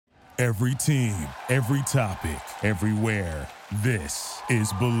Every team, every topic, everywhere. This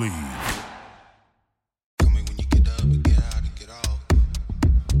is Believe.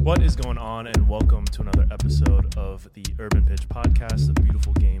 What is going on, and welcome to another episode of the Urban Pitch Podcast, a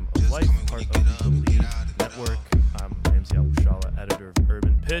beautiful game of life, part of the Believe Network. I'm Ramsey Al-Shala, editor of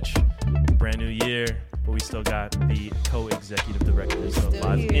Urban Pitch. Brand new year, but we still got the co-executive directors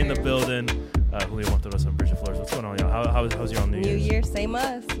live in the building. Julio Monteros and Bridget Flores. What's going on, y'all? How's your New Year's? New Year, same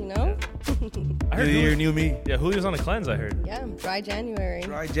us, you know? I heard New year, new me. Yeah, Julio's on a cleanse, I heard. Yeah, dry January.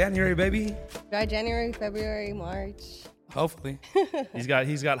 Dry January, baby. Dry January, February, March. Hopefully. He's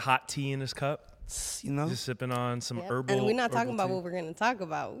got hot tea in his cup. You know? Just sipping on some Yeah. herbal. And we're not talking about tea. what we're going to talk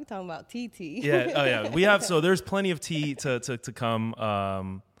about. We're talking about TT. Yeah. Oh, yeah. We have. So there's plenty of tea to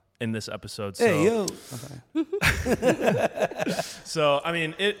come in this episode. So, Hey, yo. So I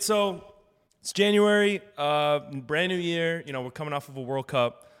mean, So it's January, brand new year. You know, we're coming off of a World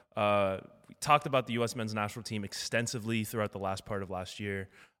Cup. We talked about the U.S. men's national team extensively throughout the last part of last year.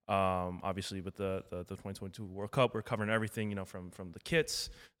 Obviously, with the 2022 World Cup, we're covering everything, you know, from the kits.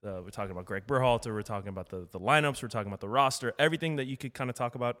 We're talking about Greg Berhalter. We're talking about the lineups. We're talking about the roster. Everything that you could kind of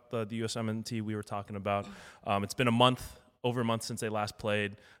talk about the USMNT we were talking about. It's been over a month since they last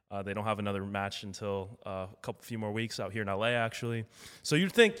played. They don't have another match until a few more weeks out here in LA, actually. So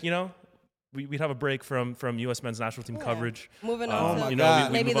you'd think, you know, we'd have a break from U.S. men's national team coverage. Moving on to you know,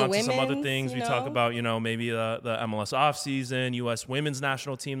 we maybe move the on to some other women's, things. you We talk know? about, you know, maybe the MLS offseason, U.S. women's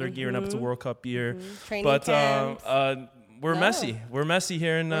national team. They're gearing up to World Cup year. Training But camps. we're No. messy. We're messy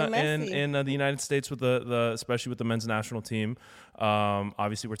here in messy. the United States with the especially with the men's national team.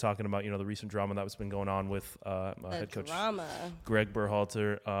 Obviously, we're talking about, you know, the recent drama that's been going on with head coach drama. Greg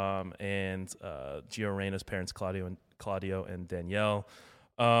Berhalter and Gio Reyna's parents, Claudio and Danielle.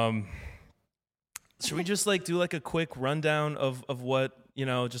 Should we just do a quick rundown of what, you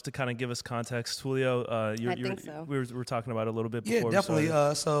know, just to kind of give us context? Julio, I think so. we were talking about it a little bit Yeah, before.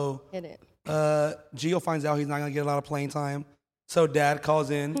 definitely. So Hit it. Gio finds out he's not going to get a lot of playing time. So dad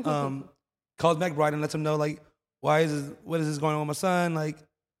calls in, calls McBride and lets him know, what is this going on with my son?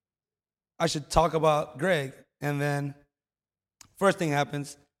 I should talk about Greg. And then first thing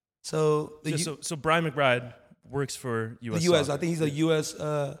happens. So so Brian McBride works for U.S. the U.S. Soccer. I think he's a U.S.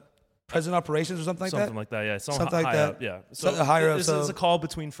 President of operations or something like that. Something like that, yeah. Something like high that. Up, yeah. So higher up, This so- is a call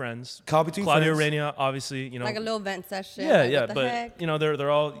between friends. Call between Claudio friends. Reyna, obviously, you know. Like a little vent session. Yeah, like, yeah, what the but heck? you know, they're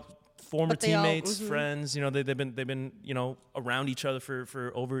all former But they all- teammates, friends. You know, they've been you know, around each other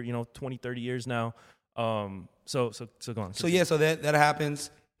for over, you know, 20, 30 years now. So go on. So yeah, so that happens.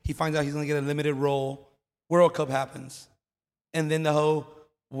 He finds out he's gonna get a limited role. World Cup happens, and then the whole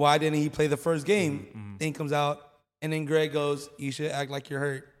why didn't he play the first game thing comes out, and then Greg goes, "You should act like you're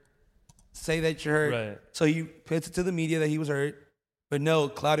hurt. Say that you're hurt." Right. So he puts it to the media that he was hurt, but no.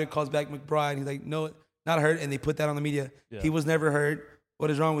 Claudio calls back McBride. He's like, "No, not hurt," and they put that on the media. Yeah. He was never hurt. What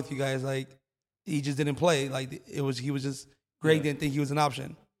is wrong with you guys? He just didn't play. He was just Greg didn't think he was an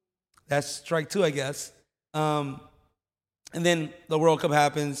option. That's strike two, I guess. And then the World Cup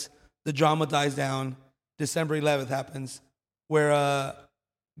happens. The drama dies down. December 11th happens, where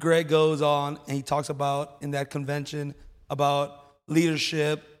Greg goes on and he talks about in that convention about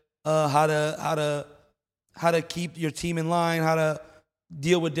leadership, how to keep your team in line, how to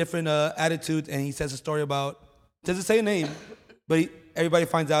deal with different attitudes, and he says a story about, doesn't say a name, but everybody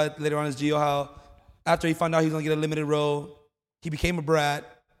finds out later on as Gio how after he found out he was gonna get a limited role, he became a brat,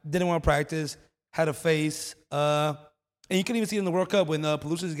 didn't want to practice, had a face, and you couldn't even see it in the World Cup when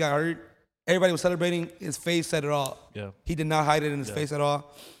Pulisic got hurt. Everybody was celebrating. His face said it all. Yeah. He did not hide it in his face at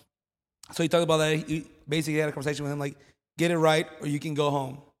all. So he talked about that. He basically had a conversation with him get it right or you can go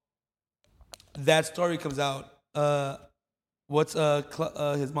home. That story comes out. What's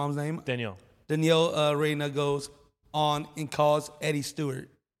his mom's name? Danielle. Danielle Reyna goes on and calls Eddie Stewart.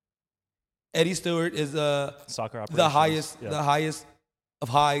 Eddie Stewart is Soccer operations. the highest of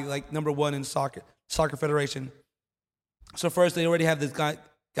high, number one in soccer federation. So first they already have this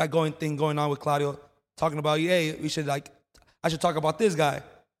thing going on with Claudio, talking about, hey, I should talk about this guy.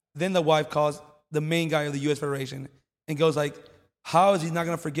 Then the wife calls the main guy of the U.S. Federation and goes how is he not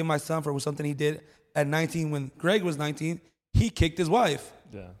going to forgive my son for something he did at 19 when Greg was 19? He kicked his wife.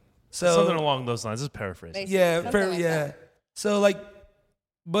 Yeah. So Something along those lines. This is paraphrasing. Basically, yeah, something like yeah. that. So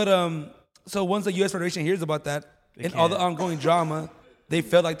so once the U.S. Federation hears about that and all the ongoing drama, they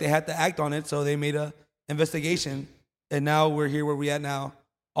felt like they had to act on it, so they made a investigation, and now we're here where we at now.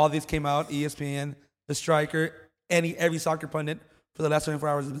 All this came out, ESPN, the striker, every soccer pundit for the last 24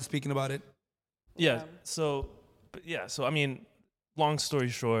 hours has been speaking about it. Yeah. So I mean, long story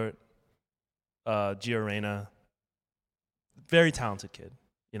short, Gio Reyna, very talented kid.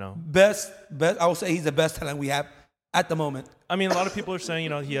 You know, Best. I would say he's the best talent we have at the moment. I mean, a lot of people are saying, you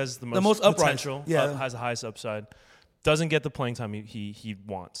know, he has the most upright. potential, Yeah. has the highest upside, doesn't get the playing time he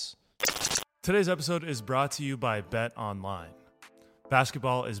wants. Today's episode is brought to you by Bet Online.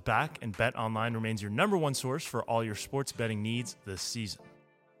 Basketball is back, and Bet Online remains your number one source for all your sports betting needs this season.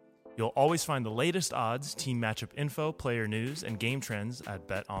 You'll always find the latest odds, team matchup info, player news, and game trends at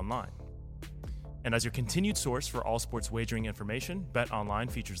Bet Online. And as your continued source for all sports wagering information, Bet Online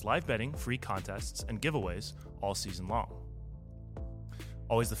features live betting, free contests, and giveaways all season long.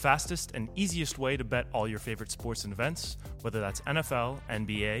 Always the fastest and easiest way to bet all your favorite sports and events, whether that's NFL,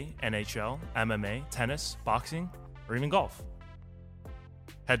 NBA, NHL, MMA, tennis, boxing, or even golf.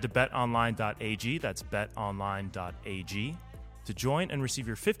 Head to betonline.ag, that's betonline.ag, to join and receive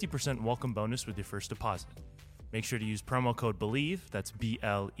your 50% welcome bonus with your first deposit. Make sure to use promo code BELIEVE, that's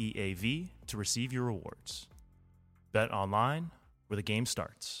BLEAV, to receive your rewards. Bet Online, where the game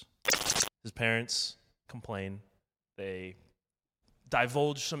starts. His parents complain. They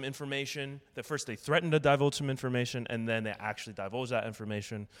divulge some information. At first, they threatened to divulge some information, and then they actually divulged that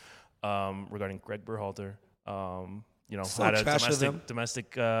information regarding Greg Berhalter. You know, So had a trash of them.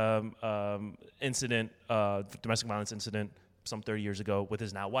 domestic incident, domestic violence incident some 30 years ago with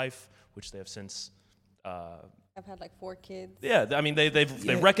his now wife, which they have since. I've had like 4 kids. Yeah, I mean they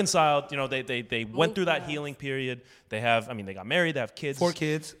reconciled. You know, they went through that Moved healing period. They got married. They have kids. 4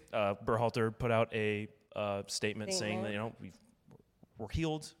 kids. Berhalter put out a statement saying that, you know, we're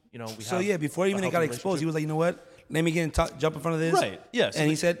healed. You know, we So have yeah, before even a it got healthy exposed, he relationship. was like, you know what? Let me jump in front of this. Right, yes. And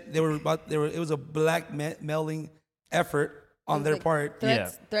he said it was a blackmailing effort on their Like part.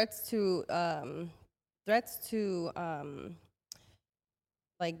 Threats to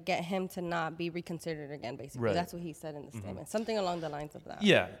like get him to not be reconsidered again. Basically, Right. that's what he said in the statement. Something along the lines of that.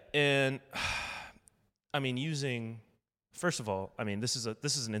 Yeah, and I mean, first of all, I mean, this is an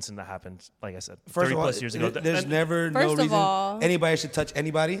incident that happened, like I said, First 30 of all, plus years ago. there's And- never no First of reason all- anybody should touch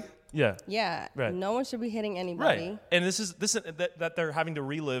anybody. yeah. Yeah. Right. No one should be hitting anybody. Right, and this that they're having to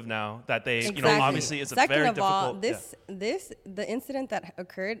relive now that they, you know, Exactly. obviously it's Second a very of all, difficult. the incident that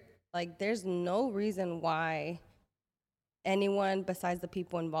occurred, like, there's no reason why anyone besides the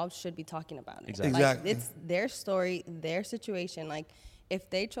people involved should be talking about it. Exactly. Like, Exactly. it's their story, their situation. Like, if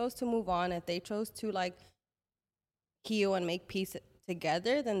they chose to move on, if they chose to like heal and make peace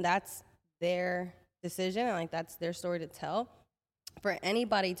together, then that's their decision, and like that's their story to tell. For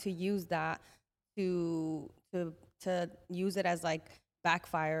anybody to use that to use it as like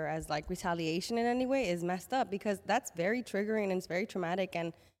backfire, as like retaliation in any way, is messed up, because that's very triggering and it's very traumatic.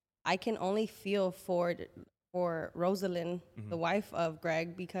 And I can only feel for Rosalind, the wife of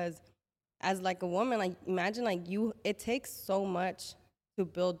Greg, because as like a woman, like imagine like it takes so much to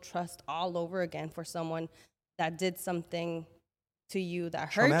build trust all over again for someone that did something to you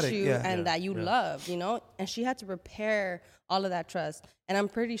that hurt Traumatic, you yeah. and that you love, you know. And she had to repair all of that trust. And I'm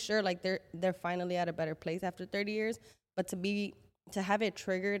pretty sure like they're finally at a better place after 30 years. But to have it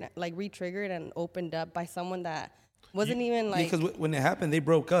triggered, like re-triggered and opened up by someone that wasn't even like. Because when it happened, they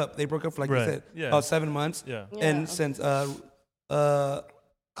broke up. They broke up for, like Right. you said, Yeah. about 7 months. Yeah. Yeah. And since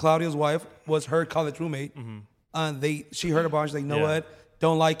Claudia's wife was her college roommate, she heard about it. She's like, you know Yeah. what?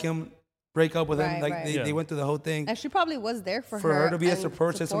 Don't like him. Break up with him. Right, Like right. they went through the whole thing. And she probably was there for For her to be a and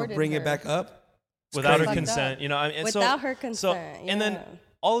support system and supported bring her. it back up. it's Without her crazy. consent, you know. I mean, and Without her So, consent, and then yeah.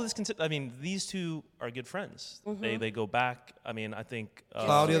 all of this consent. I mean, these two are good friends. Mm-hmm. They go back. I mean, I think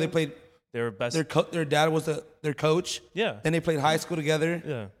Claudia, they played. they were best. Their dad was their coach. Yeah. Then they played high school together.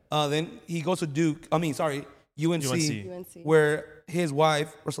 Yeah. Then he goes to UNC, UNC. where his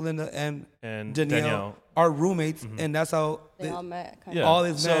wife Rosalinda and Danielle are roommates, and that's how They all met. Kind Yeah. of. all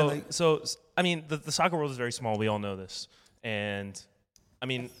these men, So, like- so I mean, the soccer world is very small. We all know this, and I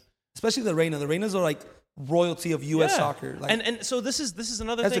mean, especially the Reina. The Reinas are like royalty of U.S. yeah. soccer. Like, and so this is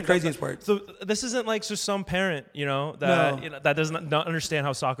another That's thing. the craziest part. So this isn't like just some parent, you know, that No. you know, that does not understand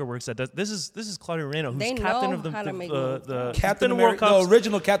how soccer works. This is Claudia Reina, who's They captain know of the how to make moves. Captain been to World America, Cups. the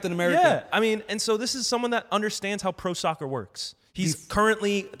original Captain America. Yeah, I mean, and so this is someone that understands how pro soccer works. He's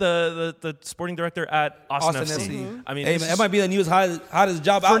currently the sporting director at Austin, FC. I mean, hey, this man, is- that might be the newest hottest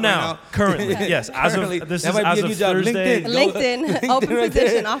job for out now, right now. currently, yes. As Currently, of this that is might be as a of new job. Thursday. LinkedIn, open right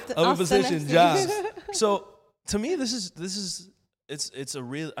position, there. Austin Open position FC. jobs. So to me, this is it's a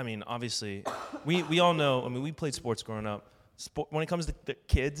real. I mean, obviously, we all know. I mean, we played sports growing up. When it comes to the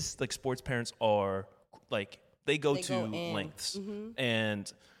kids, like sports parents are like they go They to go in. lengths, and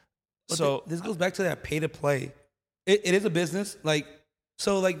But so this goes back to that pay to play. It is a business.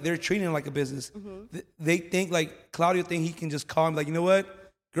 So they're treating it like a business. They think like Claudio think he can just call him like, you know what,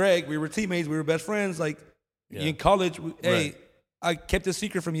 Greg, we were teammates, we were best friends. Like Yeah. in college, hey, Right. I kept a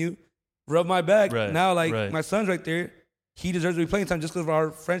secret from you, rub my back. Right, Now, like, right. my son's right there. He deserves to be playing time just because of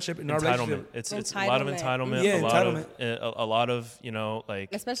our friendship and our Entitlement. relationship. It's a lot of entitlement. Yeah, a lot of like.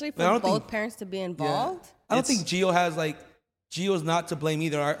 Especially But I for don't think- both parents to be involved. I don't think Gio's not to blame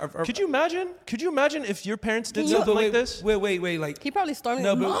either. Could you imagine? Could you imagine if your parents did No, something but like this? Wait. Like, He probably stormed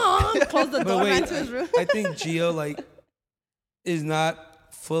No, his but- mom, closed the but door, wait, ran to his room. I think Gio, like, is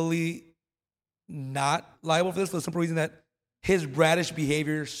not fully not liable for this for the simple reason that his bratish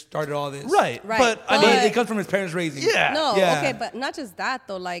behavior started all this. Right. Right, But I I mean, mean, it comes from his parents' raising. yeah. No, Yeah. okay, but not just that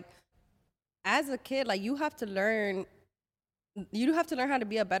though. Like, as a kid, like you have to learn. You do have to learn how to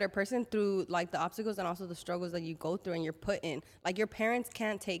be a better person through like the obstacles and also the struggles that you go through and you're put in. Like your parents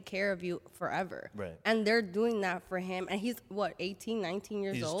can't take care of you forever. Right. And they're doing that for him. And he's what, 18, 19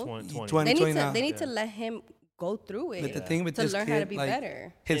 years He's old? 20. 20. They need to let him go through it But the thing with to this learn kid, how to be like,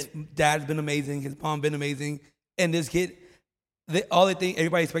 better. his dad's been amazing. His mom been amazing. And this kid,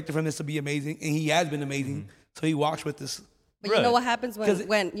 everybody expected from this to be amazing. And he has been amazing. So he walks with this. But Right. you know what happens 'Cause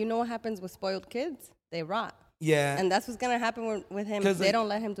when you know what happens with spoiled kids? They rot. Yeah. And that's what's gonna happen with him. 'Cause, They like, don't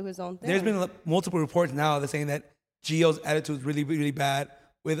let him do his own thing. There's been multiple reports now that saying that Gio's attitude is really, really bad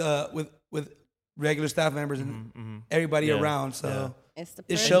with regular staff members and everybody Yeah. around. So It's the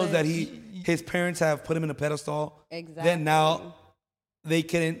it shows that privilege. his parents have put him in a pedestal. Exactly. Then now they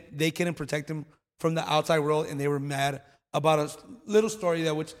couldn't protect him from the outside world, and they were mad about a little story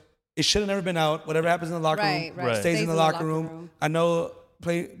that which it should have never been out. Whatever happens in the locker Right, room right. stays in the locker room. I know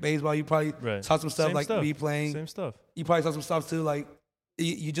play baseball. You probably Right. saw some stuff Same like stuff. me playing. Same stuff. You probably saw some stuff too. Like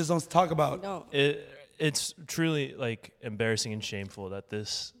you just don't talk about. No. It's truly like embarrassing and shameful that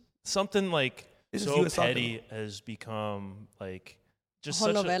something like This is so US soccer. petty has become like just Whole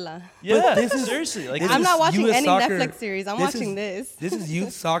such novella. yeah, this is- seriously. Like this I'm is not watching US any soccer. Netflix series. I'm This watching is- this. This is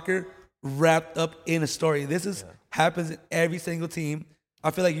youth soccer wrapped up in a story. This is happens in every single team.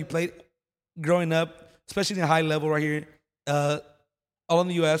 I feel like you played growing up, especially in high level right here, all in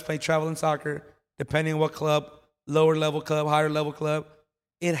the U.S. Play traveling soccer, depending on what club, lower level club, higher level club.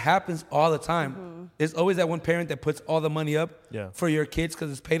 It happens all the time. There's always that one parent that puts all the money up Yeah. for your kids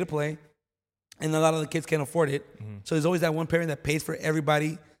because it's pay to play, and a lot of the kids can't afford it. So there's always that one parent that pays for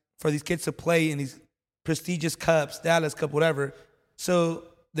everybody for these kids to play in these prestigious cups, Dallas Cup, whatever. So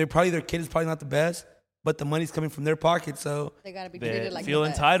their kid is probably not the best, but the money's coming from their pocket. So They gotta be they treated like feel the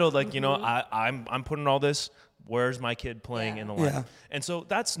best. entitled. Like you know, I'm putting all this. Where's my kid playing Yeah. in the line? Yeah. And so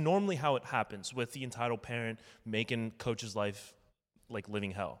that's normally how it happens with the entitled parent making coach's life like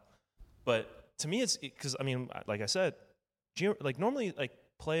living hell. But to me, it's because I mean, like I said, like normally like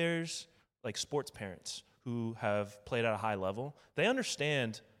players, like sports parents who have played at a high level, they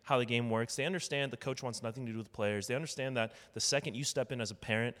understand how the game works. They understand the coach wants nothing to do with the players. They understand that the second you step in as a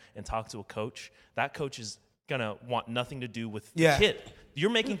parent and talk to a coach, that coach is gonna want nothing to do with the Yeah. kid. You're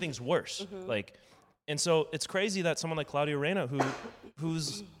making things worse. Like, and so it's crazy that someone like Claudio Reyna,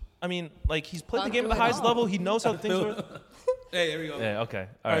 who's, I mean, like he's played the Gone game at the through it highest all. level. He knows how things work. hey, there we go. Yeah. Okay.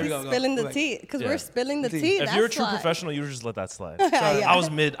 All There right. we go. Spilling the Go back. tea because Yeah. we're spilling the Tea. tea. If That's you're a true why. professional, you just let that slide. Yeah. I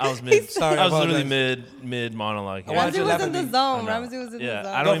was mid. Sorry, I I was literally apologize. mid monologue. I wanted Ramsey you to was laugh in at the me. zone. know. Ramsey was in the Yeah,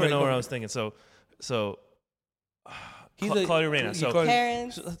 zone. I Go don't for even it, know go where for I it. was thinking. So He's Claudio Reyna. So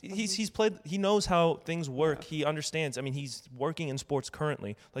Parents. he's played. He knows how things work. He understands. I mean, he's working in sports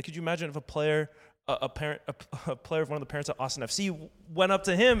currently. Like, could you imagine if a player, a player of one of the parents at Austin FC went up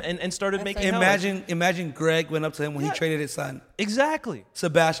to him and started making hell? Imagine Greg went up to him when he traded his son, Exactly.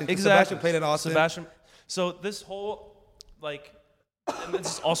 Sebastian. 'Cause Exactly. Sebastian played at Austin. Sebastian. So this whole like, and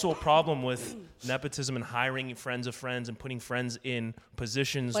this is also a problem with nepotism and hiring friends of friends and putting friends in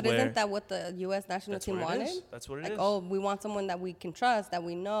positions But where isn't that what the U.S. national That's team what it wanted? is. That's what it like, is. oh, we want someone that we can trust, that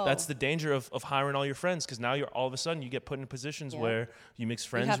we know. that's the danger of hiring all your friends, because now you're all of a sudden you get put in positions Yeah. where you mix you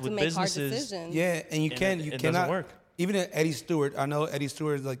friends have with to make hard businesses. decisions. Yeah, and you And can it you doesn't cannot work. Even at Eddie Stewart, I know Eddie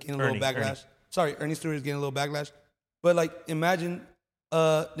Stewart is like getting a little Ernie. backlash. Sorry, Ernie Stewart is getting a little backlash. But like, imagine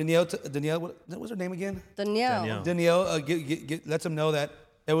Danielle, what was her name again? Danielle. Danielle. Danielle lets him know that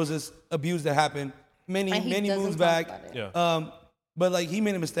there was this abuse that happened many And he doesn't moons talk back. about it. Yeah. But like, he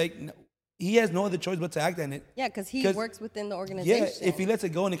made a mistake. He has no other choice but to act on it. Yeah, because he 'Cause- works within the Yeah, organization. if he lets it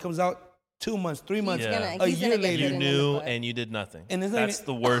go and it comes out 2 months, 3 months, Yeah. gonna, a he's year gonna get later, You bitten in the knew butt. and you did nothing. And it's not That's even-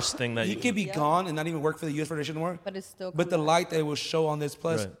 the worst thing that he you could be Yeah. gone and not even work for the U.S. Federation anymore. But it's still. But the come back. light that it will show on this,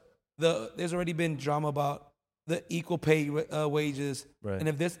 plus Right. there's already been drama about the equal pay wages, Right. and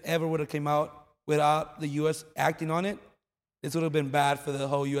if this ever would have came out without the U.S. acting on it, this would have been bad for the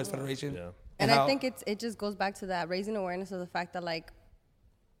whole U.S. Federation. Yeah. And how- I think it just goes back to that raising awareness of the fact that like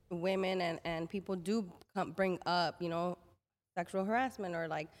women and people do bring up, you know, sexual harassment or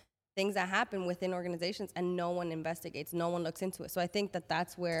like things that happen within organizations and no one investigates, no one looks into it. So I think that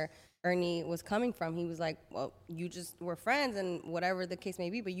that's where Ernie was coming from. He was like, well, you just were friends and whatever the case may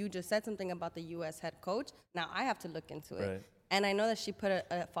be, but you just said something about the U.S. head coach. Now I have to look into it. Right. And I know that she put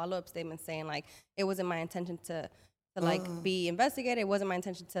a follow-up statement saying, like, it wasn't my intention to like, be investigated. It wasn't my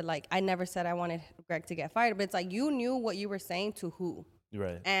intention to, like, I never said I wanted Greg to get fired. But it's like, you knew what you were saying to who.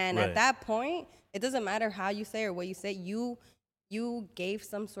 Right. And right. at that point, it doesn't matter how you say or what you say. You gave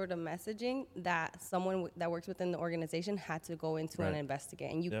some sort of messaging that someone that works within the organization had to go into and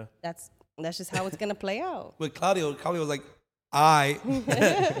investigate. And that's just how it's going to play out. With Claudio was like, I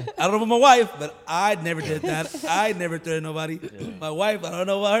don't know about my wife, but I never did that. I never threatened nobody. Yeah. My wife, I don't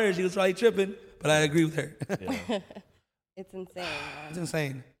know about her. She was probably tripping, but I agree with her. Yeah. It's insane, man. It's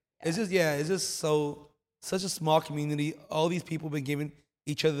insane. Yeah. It's just such a small community. All these people have been giving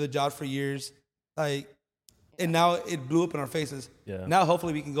each other the job for years. Like, and now it blew up in our faces. Yeah. Now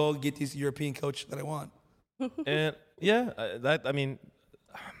hopefully we can go get this European coach that I want. And I mean,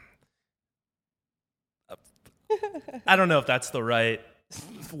 I don't know if that's the right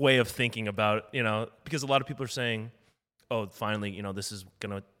way of thinking about it, because a lot of people are saying, "Oh, finally, this is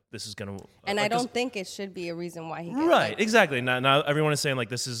gonna." And I don't think it should be a reason why he gets right. Exactly. Now everyone is saying like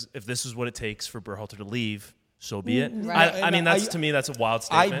if this is what it takes for Berhalter to leave, so be it. Right. I mean, to me, that's a wild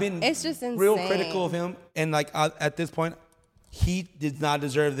statement. I've been it's just insane. Real critical of him, and like at this point, he did not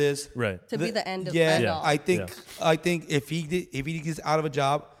deserve this. Right. To be the end of it all. I think if he gets out of a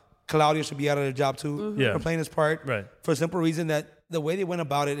job, Claudio should be out of the job too for playing his part. Right. For a simple reason that the way they went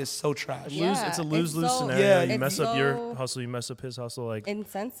about it is so trash. It's a lose-lose scenario. Yeah, you mess up your hustle, you mess up his hustle. Like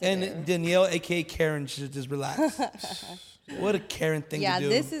insensitive. And Danielle, aka Karen, should just relax. What a Karen thing to do. Yeah,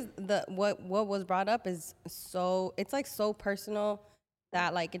 this is what was brought up is it's like so personal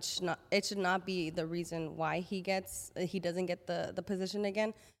that like it should not be the reason why he doesn't get the position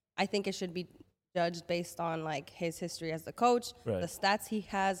again. I think it should be judged based on like his history as the coach, the stats he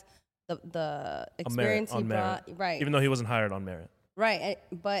has, the experience he brought, right? Even though he wasn't hired on merit, right?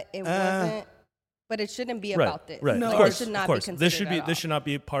 But it wasn't. But it shouldn't be about this. Right. No, of course, it should not of course. be This considered should not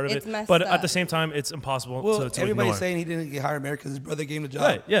be part of it's it. Messed but up. at the same time, it's impossible to everybody's ignore. saying he didn't get hired merit because his brother gave him the job.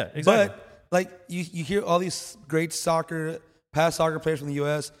 Right. Yeah. Exactly. But like you hear all these great past soccer players from the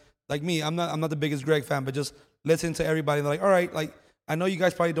U.S. Like me, I'm not the biggest Greg fan, but just listen to everybody. They're like, all right, like I know you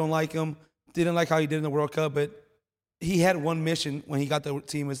guys probably don't like him, didn't like how he did in the World Cup, but he had one mission when he got the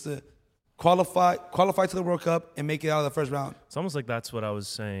team was to qualify to the World Cup and make it out of the first round. It's almost like that's what I was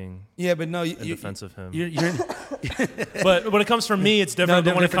saying. Yeah, but no, in defense of him. You're but when it comes from me, it's different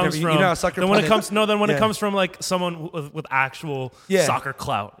than when it comes from. It comes from like someone with actual soccer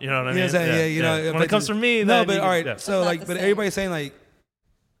clout. You know what I mean? When it comes from me, no. But all right, so like, but everybody's saying like,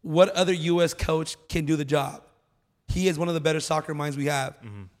 what other U.S. coach can do the job? He is one of the better soccer minds we have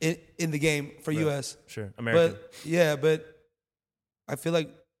in the game for U.S. Sure, American. But I feel like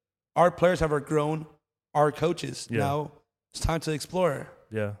our players have outgrown our coaches. Now it's time to explore.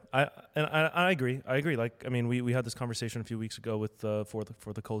 Yeah, I agree. Like, I mean, we had this conversation a few weeks ago with for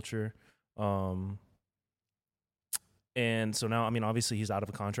the culture, and so now, I mean, obviously he's out of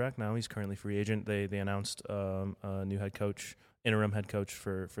a contract now. He's currently free agent. They announced a new head coach, interim head coach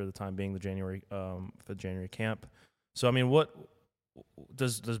for the time being, for the January camp. So I mean, what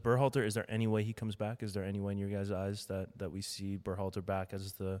does Berhalter? Is there any way he comes back? Is there any way in your guys' eyes that we see Berhalter back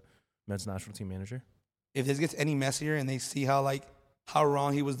as the men's national team manager? If this gets any messier and they see how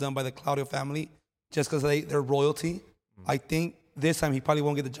wrong he was done by the Claudio family, just because they're royalty, I think this time he probably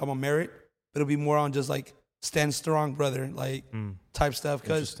won't get the job on merit, but it'll be more on just like stand strong, brother, like type stuff.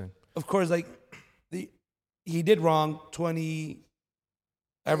 Because of course, like he did wrong 20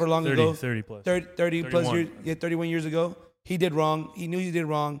 ever long 30, ago, 30 plus 30 plus years, 31 years ago. He did wrong. He knew he did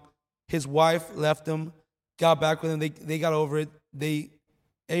wrong. His wife left him, got back with him. They got over it.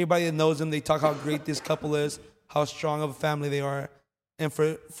 Everybody that knows them, they talk how great this couple is, how strong of a family they are. And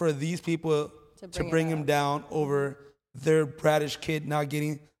for these people to bring him down over their bratish kid not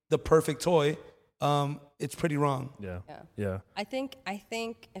getting the perfect toy, it's pretty wrong. Yeah. I think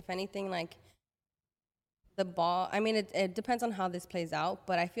if anything, like the ball, I mean, it depends on how this plays out,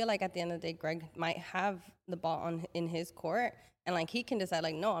 but I feel like at the end of the day, Greg might have the ball in his court, and like he can decide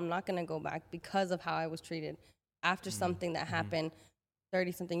like, no, I'm not going to go back because of how I was treated after something that happened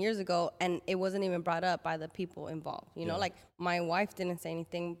 30-something years ago, and it wasn't even brought up by the people involved. You know, like my wife didn't say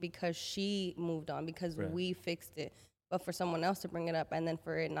anything because she moved on, because we fixed it. But for someone else to bring it up and then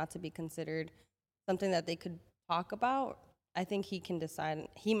for it not to be considered something that they could talk about, I think he can decide.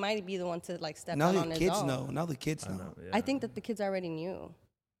 He might be the one to like step out on his own. Now the kids know. I think that the kids already knew.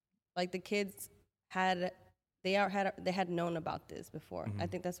 Like the kids had they had known about this before. I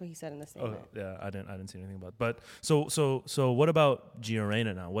think that's what he said in the statement. Yeah, I didn't see anything about it. But so what about Gio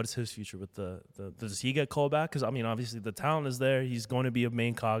Reyna now? What is his future with the does he get called back? Because I mean, obviously the talent is there. He's going to be a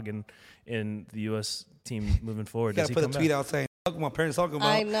main cog in the U.S. team moving forward. You Does gotta he put a come tweet back? out saying, "Fuck what my parents talking about."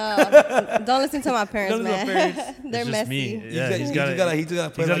 I know. Don't listen to my parents, Don't listen to man. my parents. They're It's just messy. me. Yeah, He he's just got gotta He's put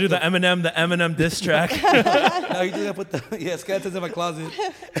got to do the Eminem diss track. No, he just gotta put the skeletons in my closet.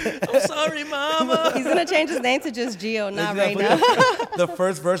 I'm sorry, mama. He's gonna change his name to just Gio, not He's Reyna. gotta put the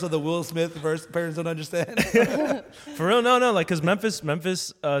first verse of the Will Smith verse. Parents don't understand. For real, no, like because Memphis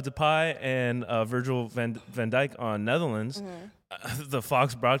Depay and Virgil van Dijk on Netherlands, the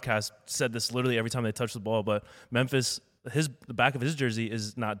Fox broadcast said this literally every time they touch the ball. But Memphis, the back of his jersey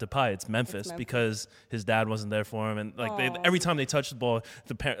is not Depay, it's Memphis because his dad wasn't there for him, and like every time they touch the ball,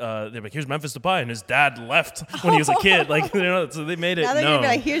 they're like, "Here's Memphis Depay," and his dad left when he was a kid. Like so they made it. Now they're known. gonna be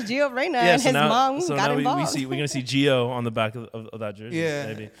like, "Here's Gio Reyna," Yeah, and his mom got now involved. we're gonna see Gio on the back of that jersey. Yeah.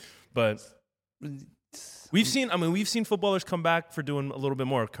 Maybe, but. We've seen footballers come back for doing a little bit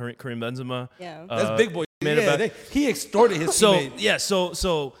more. Kareem Benzema. Yeah. That's big boy. made it Yeah, back. he extorted his So teammate. yeah,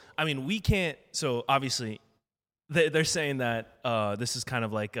 so I mean, we can't. So obviously, they're saying that this is kind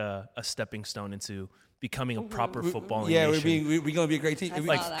of like a stepping stone into becoming a proper footballing Yeah, nation. we're gonna be a great team. I saw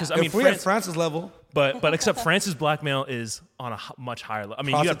like that. because I mean, if we France, at France's level, but except France's blackmail is on a much higher level. I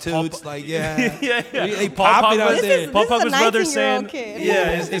mean, you got Paul, prostitutes, like yeah, yeah. They Paul popping out Pogba's- there. Paul This is a Pogba's brother 19-year-old saying, kid.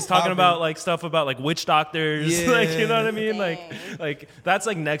 yeah, he's It's talking popping. about like stuff about like witch doctors, Yeah. like you know what I mean, Dang. like that's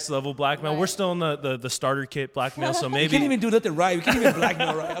like next level blackmail. We're Right. still in the starter kit blackmail, so We maybe can't even do nothing right. We can't even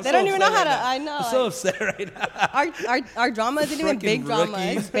blackmail right. I'm They so don't even know upset how to. right now. I know. I'm so upset right now. Our drama isn't even Freaking big drama.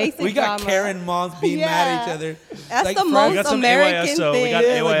 rookies. It's basic We got drama. Karen moms being mad at each other. That's Like, the France- most we got some American AYSO. thing. We got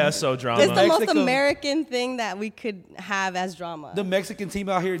Yeah, like- AYSO drama. It's the most Mexico- American thing that we could have as drama. The Mexican team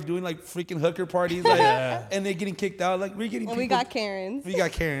out here doing like freaking hooker parties, like, and they're getting kicked out. Like we're getting. and we people- got Karens. We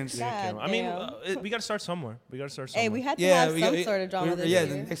got Karens. God I mean, damn. we got to start somewhere. We got to start somewhere. Hey, we had to Yeah, have some sort of drama this yeah, year.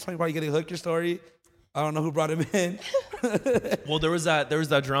 the next time you probably get a hooker story. I don't know who brought him in. Well, there was that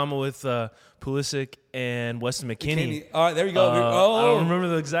drama with Pulisic and Weston McKennie. All right, there we go. I don't remember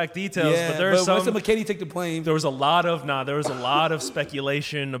the exact details, Yeah, but there was Weston some. McKennie took the blame. There was a lot of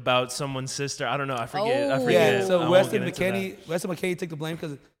speculation about someone's sister. I don't know. I forget. Oh. forget. Yeah, I so won't Weston get into McKennie took the blame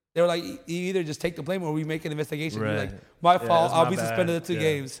because they were like, you either just take the blame or we make an investigation. that. He's Right. like, my Yeah, fault. it's I'll my be bad. suspended the 2 Yeah,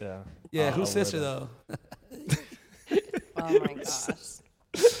 games. Yeah. Yeah, whose I'll sister wear though? Oh my gosh.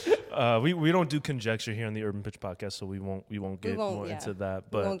 We don't do conjecture here on the Urban Pitch Podcast, so we won't get won't, more yeah. into that. We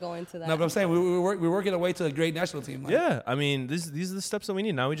But won't go into that. No, but I'm saying we're working our way to a great national team. Like, yeah, I mean, these are the steps that we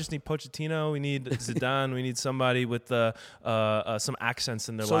need. Now we just need Pochettino, we need Zidane, we need somebody with some accents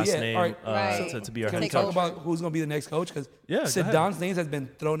in their So, last yeah, name all right. Right. to be our Can head we Take talk coach. over. about who's going to be the next coach? Because Yeah, go ahead. Zidane's name has been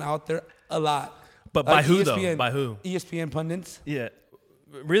thrown out there a lot. But by Like who though? By who? ESPN pundits. Yeah,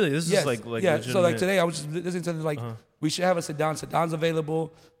 really, this Yes. is like yeah. legitimate. So like today, I was just listening to like we should have a Zidane. Zidane's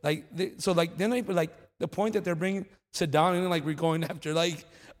available. Like so like then they put like the point that they're bringing Zidane in, like we're going after like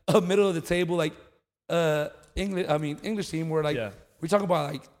a middle of the table like English team where like Yeah. we talk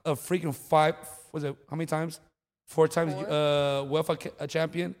about like a freaking how many times? 4 times UEFA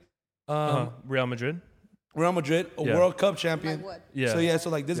champion. Real Madrid. Real Madrid, a Yeah. World Cup champion. Like what? Yeah. So yeah, so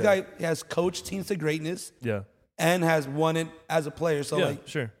like this Yeah. guy has coached teams to greatness Yeah. and has won it as a player. So yeah. like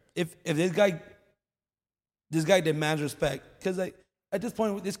Sure. if this guy demands respect, because like at this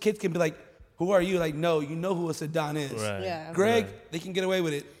point this kid can be like, who are you? Like, no, you know who a Zidane is. Right. Yeah. Greg, they can get away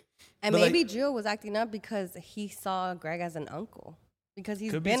with it. And But, like- maybe Gio was acting up because he saw Greg as an uncle. Because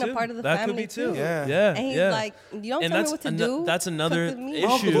he's Could be been a too. part of the That family could be too. Yeah. Yeah. And he's yeah. like, you don't And tell me that's what to do. that's another cook with me." My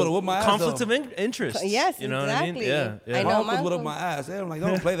uncle's issue. would've whooped my ass, Conflict though. of interest. Yes, you know what I mean? exactly. Yeah. Yeah. I My know, uncle my would up uncle- my ass. I'm like,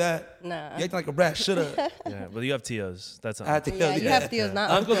 don't play that. Nah. You acting like a brat. Shut up. Yeah. But you have Tios. That's I had to Yeah, you have Theos, not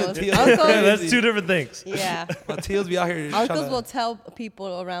Uncles and uncles. Theos. Uncles, that's two different things. yeah. My Teals be out here. Uncles tryna- will tell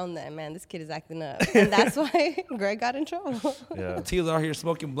people around them, man, this kid is acting up. And that's why Greg got in trouble. Yeah. Teals out here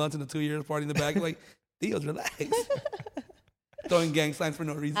smoking blunts in the 2 years party in the back. Like, Teals, relax. Throwing gang signs for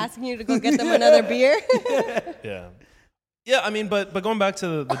no reason. Asking you to go get them another beer. Yeah. Yeah, I mean, but going back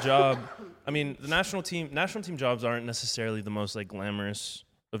to the job, I mean, the national team jobs aren't necessarily the most like glamorous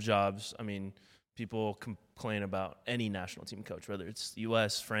of jobs. I mean, people complain about any national team coach, whether it's the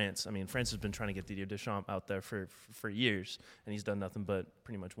U.S., France. I mean, France has been trying to get Didier Deschamps out there for years, and he's done nothing but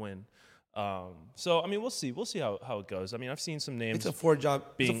pretty much win. So I mean, we'll see how it goes. I mean, I've seen some names It's a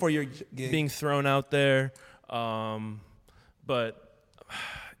 4-year gig. being thrown out there, but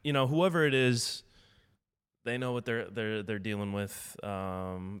you know, whoever it is, they know what they're dealing with.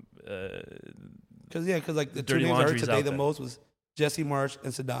 Because like the two dirty names I heard laundry's today out the there. most was Jesse Marsh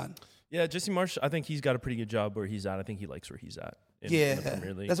and Zidane. Yeah, Jesse Marsh, I think he's got a pretty good job where he's at. I think he likes where he's at in the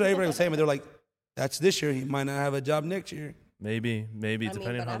Premier League. That's what everybody was saying. But they're like, that's this year. He might not have a job next year. Maybe,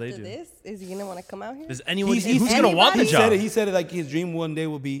 depending on how they do. This, is he gonna want to come out here? Does anyone He's who's going to want the job? He said it like his dream one day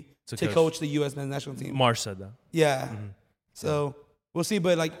will be to coach the U.S. men's national team. Marsh said that. Yeah. So we'll see.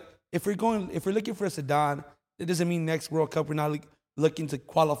 But like, if we're looking for a Zidane, it doesn't mean next World Cup we're not looking to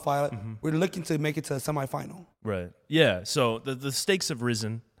qualify. We're looking to make it to a semifinal. Right. Yeah. So the stakes have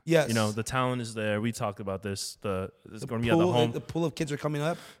risen. Yes. You know, the talent is there. We talked about this. It's going to be at the home. The pool of kids are coming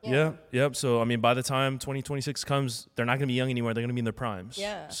up. Yeah. Yep. So, I mean, by the time 2026 comes, they're not going to be young anymore. They're going to be in their primes.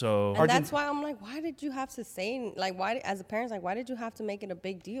 Yeah. So, and that's why I'm like, why did you have to say, like, why, as a parent, like, why did you have to make it a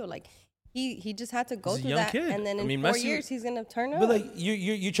big deal? Like, he just had to go He's a through young that. kid. And then in I mean, 4 Messi- years, he's going to turn up. But like,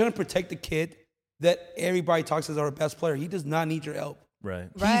 you're trying to protect the kid that everybody talks as our best player. He does not need your help. right.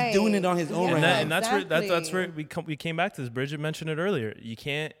 Right. He's doing it on his own Yeah, right now. And that's exactly. where we came back to this. Bridget mentioned it earlier. You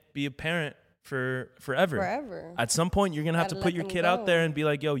can't be a parent for forever. Forever. At some point, you're gonna have to Gotta put let your them kid go. out there and be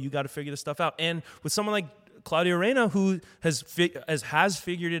like, "Yo, you got to figure this stuff out." And with someone like Claudio Reyna, who has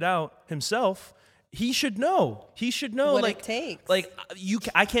figured it out himself, he should know. He should know What it like takes. Like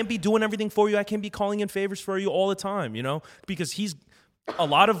I can't be doing everything for you. I can't be calling in favors for you all the time. You know, because he's a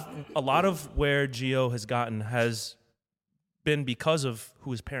lot of where Gio has gotten has been because of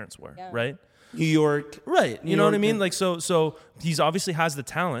who his parents were. Yeah. Right. New York. Right. New You know what I York, mean? yeah. Like, so he's obviously has the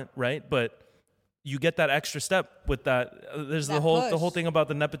talent, right? But you get that extra step with that. There's the That whole push. thing about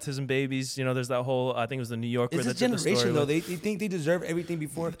the nepotism babies. You know, there's that whole, I think it was the New Yorker. It's that this did the story generation, though. with- They think they deserve everything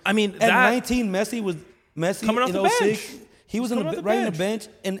before. I mean, At that 19, Messi Coming off in the 06. bench. He was Coming off the right on the bench.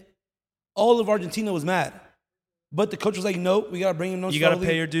 bench, and all of Argentina was mad. But the coach was like, "No, we gotta bring him. you got to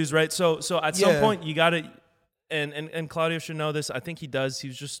pay your dues, right? So at some Yeah. point you got to, and Claudio should know this. I think he does.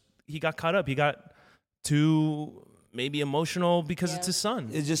 He got caught up. He got too maybe emotional because it's his son.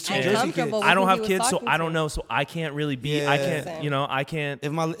 It's just two And Jersey kids. comfortable with I don't who have he was kids, so talking I don't to. know. So I can't really be. I Yeah. can't. You know, I can't.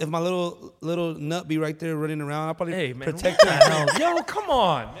 If my little nut be right there running around, I'll probably Hey man, protect what the him. hell? Yo, come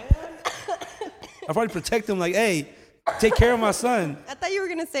on, man. I'll probably protect him. Like, hey, take care of my son. I thought you were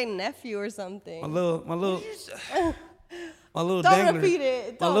gonna say nephew or something. My little Don't dangler. repeat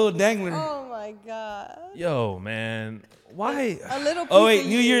it. My Don't. little dangler. Oh my god. Yo, man, why? A little. Oh piece wait, of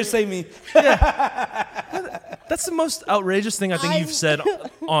New you. Year's save me. That's the most outrageous thing I think you've said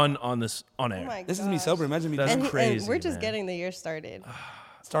on air. Oh my This is me gosh. sober. Imagine me That's And, crazy, and we're just man. getting the year started.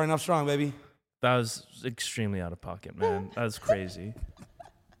 starting off strong, baby. That was extremely out of pocket, man. That was crazy.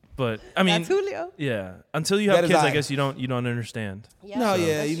 But I mean, That's Julio. yeah. Until you have That is kids, I I. guess you don't understand. Yeah, No,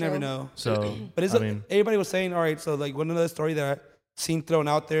 yeah, that's you never true. know. So, But it's I mean, everybody was saying, all right, so like one other story that I seen thrown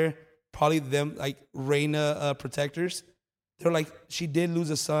out there, probably them like Reina protectors. They're like, she did lose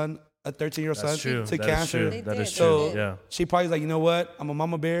a son, a 13-year-old son that's true. to That is cancer. true. They That did, is they true. did. Yeah. She probably like, you know what? I'm a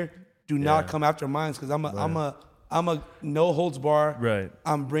mama bear. Do not Yeah. come after mine because I'm a no holds bar. Right.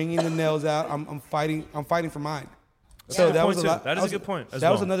 I'm bringing the nails out. I'm fighting for mine. That's So a good that point, was a too. lot. That is a good point as That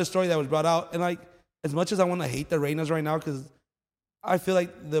was well. another story that was brought out, and like as much as I want to hate the Reinas right now because I feel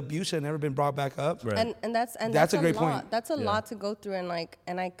like the abuse had never been brought back up. Right. And that's That's a great lot. point. That's a Yeah. lot to go through, and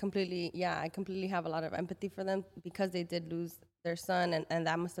I completely have a lot of empathy for them because they did lose their son, and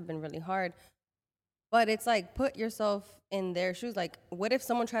that must have been really hard. But it's like, put yourself in their shoes. Like, what if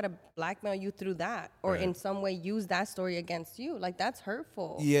someone tried to blackmail you through that, or Right. in some way use that story against you? Like, that's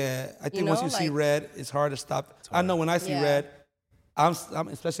hurtful. Yeah, I think You once know, you see like- red, it's hard to stop. I know when I see Yeah. red, I'm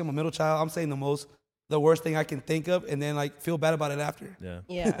especially I'm a middle child. I'm saying the worst thing I can think of, and then like feel bad about it after. Yeah.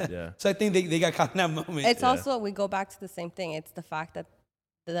 Yeah. Yeah. So I think they got caught in that moment. It's Yeah. also, we go back to the same thing. It's the fact that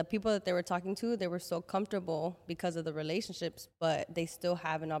the people that they were talking to, they were so comfortable because of the relationships, but they still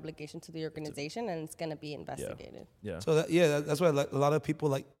have an obligation to the organization, and it's going to be investigated. Yeah. So that's why like, a lot of people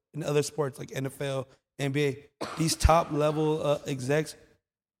like in other sports like NFL, NBA, these top level execs,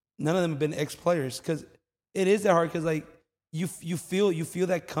 none of them have been ex players because it is that hard because like you feel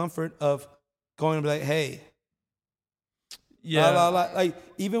that comfort of going and be like, hey, Yeah. like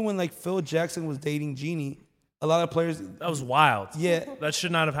even when like Phil Jackson was dating Jeannie, a lot of players, That was wild. yeah, That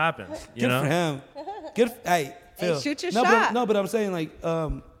should not have happened. You good know? for him. Good, hey, Phil. shoot your no, shot. But I'm saying like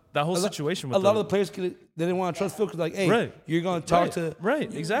That whole situation with a lot of the players they didn't want to trust Phil because like, hey, Right. you're gonna talk right. to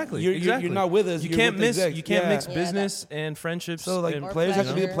Right, exactly. You're exactly. not with us. You you're can't with the miss. execs. You can't Yeah. mix Yeah, business and friendships. So like and, players have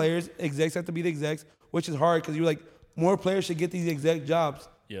to be the pleasure. players, execs have to be the execs, which is hard because you're like more players should get these exec jobs.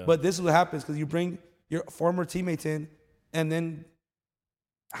 Yeah. But this is what happens because you bring your former teammates in, and then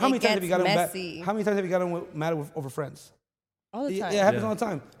how It many times have you gets got them messy. How many times have you got them mad over friends? All the Yeah, time. it happens Yeah. all the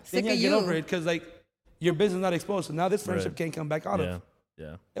time. Sick then you of get you. over it because like your business is not exposed. So now this friendship Right. can't come back out yeah. of.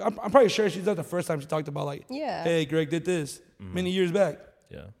 Yeah. I'm probably sure she's not the first time she talked about like, Yeah. hey, Greg did this many years back.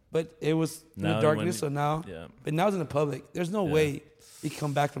 Yeah. but it was in Now the they darkness. went- So now, Yeah. but now it's in the public. There's no way we can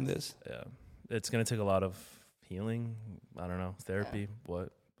come back from this. Yeah, it's gonna take a lot of healing. I don't know, therapy, what,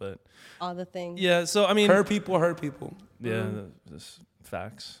 but All the things. yeah. So I mean, Hurt people. yeah, just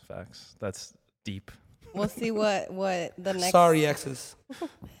facts. That's deep. We'll see what the next. Sorry, exes.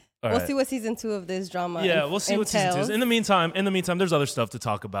 All We'll right. see what season 2 of this drama. Yeah, we'll see what season 2 is. entails. In the meantime, there's other stuff to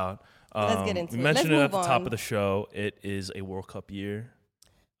talk about. Let's get into we it. mentioned Let's it at the move top on. of the show. It is a World Cup year.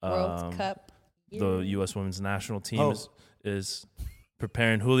 World Cup. The U.S. women's national team Oh. is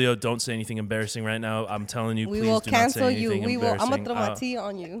preparing. Julio, don't say anything embarrassing right now. I'm telling you, We please will do cancel not say you. anything We will. I'm embarrassing. gonna throw my tea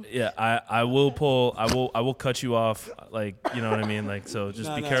on you. Yeah, I will cut you off. Like, you know what I mean? Like, so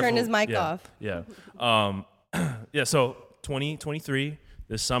just be careful. Turn his mic Yeah, off. Yeah. Yeah. So 2023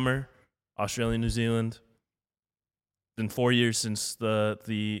 this summer, Australia, New Zealand. Been 4 years since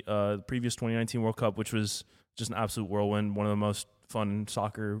the previous 2019 World Cup, which was just an absolute whirlwind. One of the most fun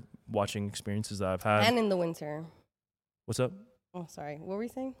soccer watching experiences that I've had. And in the winter. What's up? Oh, sorry. What were we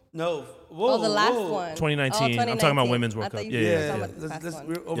saying? No. Whoa, the last whoa. one. 2019. I'm talking about women's World I thought Cup. you Yeah, were yeah, talking Yeah, about the past one.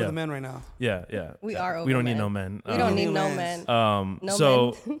 we're over Yeah. the men right now. Yeah. We yeah. are over We don't need men. no men. We don't need no men. men. No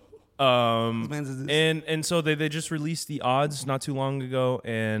So, men. Men's is this. and so they just released the odds not too long ago,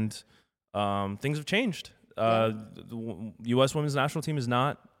 and things have changed. The U.S. women's national team is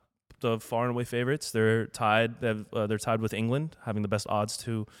not the far and away favorites. They're tied. They're tied with England, having the best odds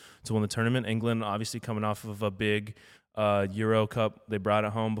to win the tournament. England, obviously, coming off of a big Euro Cup, they brought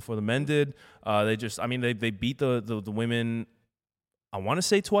it home before the men did. They beat the women. I want to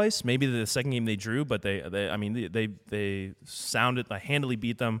say twice. Maybe the second game they drew, but they handily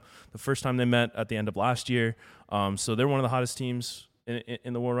beat them the first time they met at the end of last year. So they're one of the hottest teams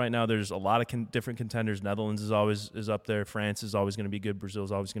in the world right now. There's a lot of different contenders. Netherlands is up there. France is always going to be good. Brazil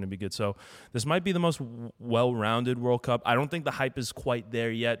is always going to be good. So this might be the most well-rounded World Cup. I don't think the hype is quite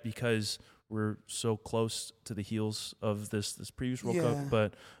there yet because we're so close to the heels of this previous World Cup.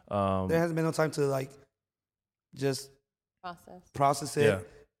 But there hasn't been no time to just process it.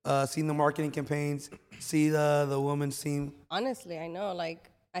 Yeah. See the marketing campaigns. See the women's team. Honestly, I know.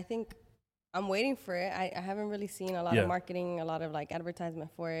 I think I'm waiting for it. I haven't really seen a lot Yeah. of marketing, a lot of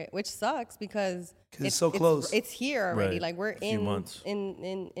advertisement for it, which sucks because it's so close. It's here already. Right. We're few months.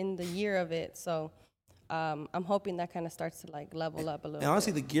 in the year of it. So I'm hoping that kind of starts to level up a little. And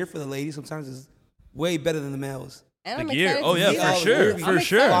honestly, the gear for the ladies sometimes is way better than the males. And The I'm gear. excited Oh to yeah, see for that. sure, I'm for excited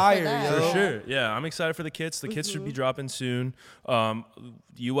sure. Fire, that. yo. For sure. Yeah, I'm excited for the kits. The kits should be dropping soon. The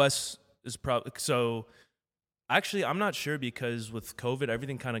U.S. is probably so. Actually, I'm not sure because with COVID,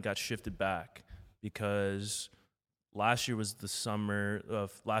 everything kind of got shifted back because last year was the summer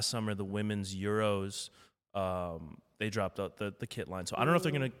of last summer the women's Euros. They dropped out the kit line, so I don't know if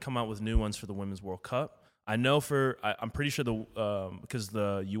they're gonna come out with new ones for the Women's World Cup. I know I'm pretty sure because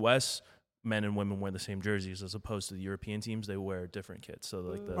the U.S. men and women wear the same jerseys as opposed to the European teams, they wear different kits. So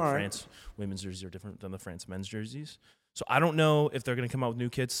the All right. France women's jerseys are different than the France men's jerseys. So I don't know if they're going to come out with new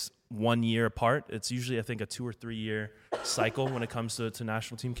kits 1 year apart. It's usually, I think, a 2 or 3 year cycle when it comes to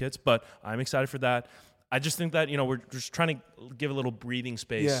national team kits. But I'm excited for that. I just think that, we're just trying to give a little breathing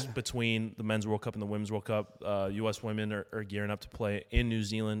space between the Men's World Cup and the Women's World Cup. U.S. women are gearing up to play in New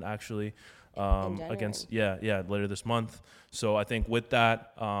Zealand, actually, against, later this month. So I think with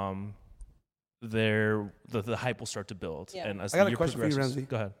that, the hype will start to build. Yeah. And as I got the a year question for you, progresses, Ramsey.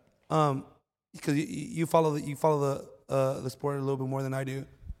 Go ahead. Because you follow the sport a little bit more than I do.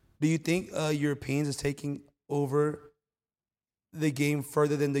 Do you think Europeans is taking over the game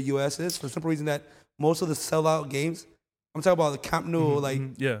further than the U.S. is for the simple reason that most of the sellout games, I'm talking about the Camp Nou, Mm-hmm. like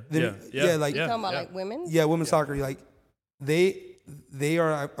Yeah. like You talking about women's? women's soccer, like they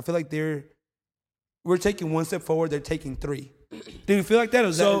are. I feel like we're taking one step forward, they're taking three. Do you feel like that? Or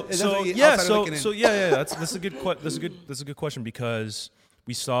is that what you- outside of looking in? That's a good question because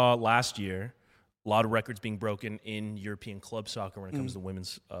we saw last year a lot of records being broken in European club soccer when it comes to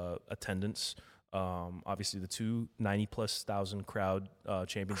women's attendance. Obviously, the 290+ thousand crowd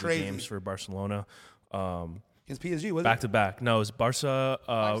championship Crazy. games for Barcelona. Against PSG, was Back it? to back. No, it was Barca,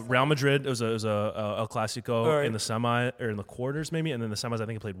 Real Madrid. It was a El Clasico All right. in the semi or in the quarters maybe, and then the semis I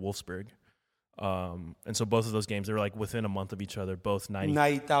think it played Wolfsburg. And so both of those games they were within a month of each other, both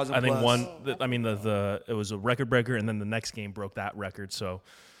 90,000. I think plus. one. It was a record breaker, and then the next game broke that record. So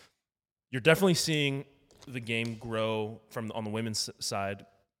you're definitely seeing the game grow on the women's side,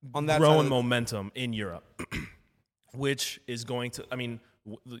 On that grow side in of the- momentum in Europe, which is going to.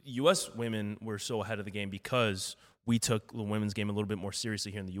 The U.S. women were so ahead of the game because we took the women's game a little bit more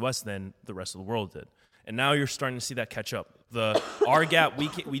seriously here in the U.S. than the rest of the world did. And now you're starting to see that catch up. Our gap,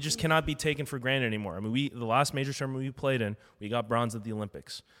 we just cannot be taken for granted anymore. The last major tournament we played in, we got bronze at the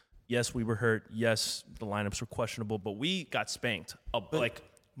Olympics. Yes, we were hurt. Yes, the lineups were questionable, but we got spanked like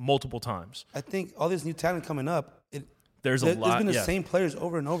multiple times. I think all this new talent coming up, There's a lot. There's been the same players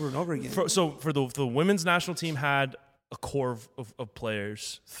over and over and over again. So the women's national team had a core of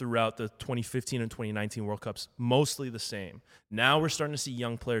players throughout the 2015 and 2019 World Cups, mostly the same. Now we're starting to see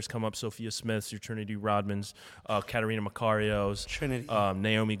young players come up: Sophia Smiths, your Trinity Rodmans, Katarina Macarios, Trinity.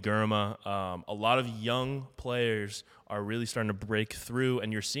 Naomi Girma. A lot of young players are really starting to break through,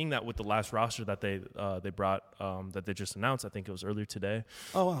 and you're seeing that with the last roster that they brought that they just announced. I think it was earlier today.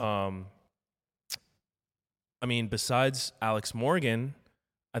 Oh, wow. I mean, besides Alex Morgan,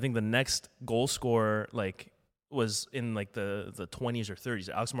 I think the next goal scorer was in the 20s or 30s.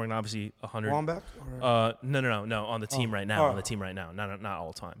 Alex Morgan, obviously 100. Wambach? No, on the team right now. On the team right now, not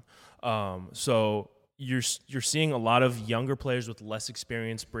all the time. So you're seeing a lot of younger players with less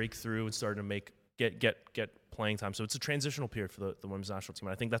experience break through and starting to get playing time. So it's a transitional period for the women's national team.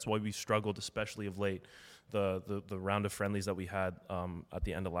 And I think that's why we struggled, especially of late. The round of friendlies that we had at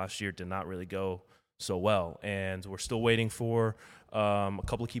the end of last year did not really go so well, and we're still waiting for a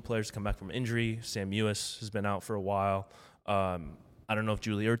couple of key players to come back from injury. Sam Mewis has been out for a while. I don't know if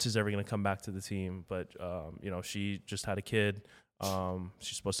Julie Ertz is ever going to come back to the team, but she just had a kid.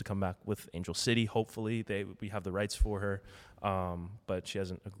 She's supposed to come back with Angel City. Hopefully, we have the rights for her, but she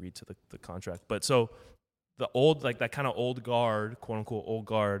hasn't agreed to the contract. But so the old, that kind of old guard, quote unquote old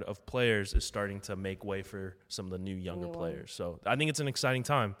guard of players is starting to make way for some of the new younger players. So I think it's an exciting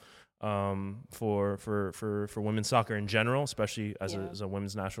time. For women's soccer in general, especially as a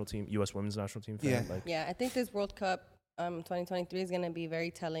women's national team, U.S. women's national team fan. I think this World Cup 2023 is going to be very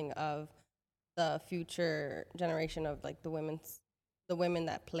telling of the future generation of the women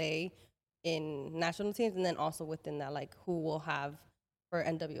that play in national teams, and then also within that who will have for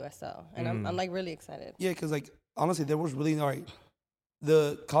NWSL, and I'm really excited. Yeah, because honestly, there was really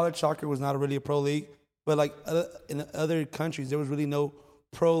the college soccer was not really a pro league, but in other countries there was really no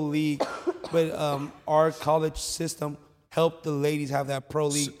pro league, but our college system helped the ladies have that pro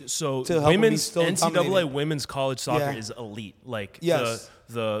league. So to help women's them be still NCAA dominated. women's college soccer is elite. Yes.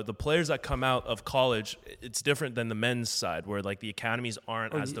 The players that come out of college, it's different than the men's side, where the academies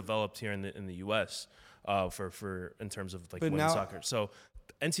aren't as developed here in the U.S. For in terms of women's soccer. So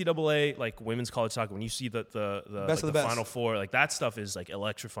NCAA women's college soccer, when you see the best of the Final Four, that stuff is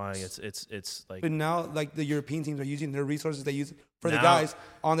electrifying. It's But now the European teams are using their resources they use for the guys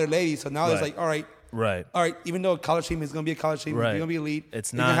on their ladies. So now it's all right. Even though a college team is going to be a college team, it's going to be elite.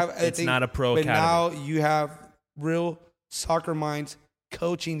 It's not a pro but academy. Now you have real soccer minds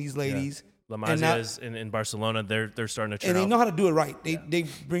coaching these ladies. La Masia is in Barcelona. They're starting to turn and they out. know how to do it right.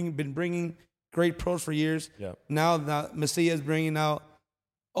 They've been bringing great pros for years. Yeah. Now Masia is bringing out.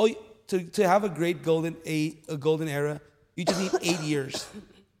 To have a great golden era, you just need 8 years.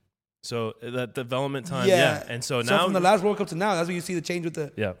 So that development time, and so now from the last World Cup to now, that's when you see the change with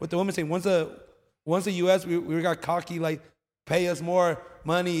the women's team. Once the U.S. we got cocky, pay us more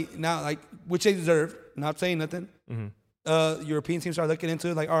money now, which they deserve. Not saying nothing. Mm-hmm. European teams start looking into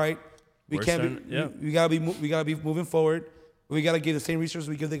it, all right, we gotta be moving forward. We gotta give the same resources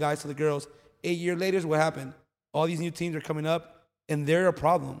we give the guys to the girls. 8 years later, what happened? All these new teams are coming up. And they're a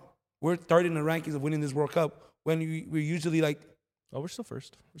problem. We're third in the rankings of winning this World Cup when we're usually we're still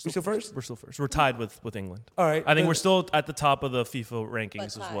first. We're still first? We're still first. We're tied with England. All right. I think we're still at the top of the FIFA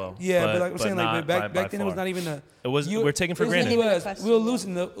rankings as well. Yeah, but I'm saying back then it was not even we're taking for granted. We'll lose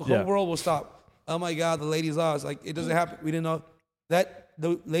and the whole world will stop. Oh my God, the ladies lost. It doesn't happen. We didn't know that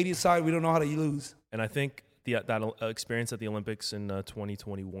the ladies side. We don't know how to lose. And I think that experience at the Olympics in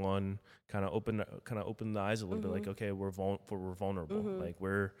 2021 kind of opened the eyes a little bit. Okay, we're vulnerable.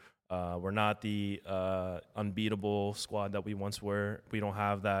 We're not the unbeatable squad that we once were. We don't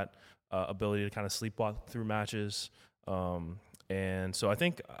have that ability to kind of sleepwalk through matches. And so I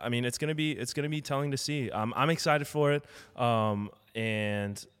think, it's gonna be telling to see. I'm excited for it.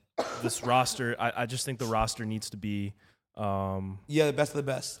 And this roster, I just think the roster needs to be. The best of the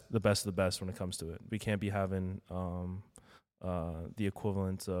best. The best of the best when it comes to it. We can't be having the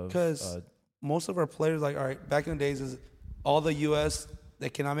equivalent of because most of our players, back in the days, is all the U.S.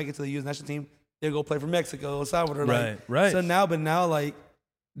 that cannot make it to the U.S. national team, they go play for Mexico, El Salvador. Right. So now, the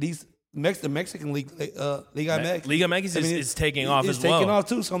Mexican league, Liga MX, Liga MX is taking off as well. It's taking off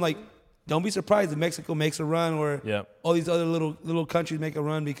too. So I'm don't be surprised if Mexico makes a run or all these other little countries make a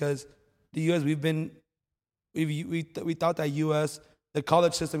run because the U.S. we thought that U.S. the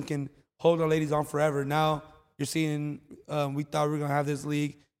college system can hold our ladies on forever. Now you're seeing we thought we were gonna have this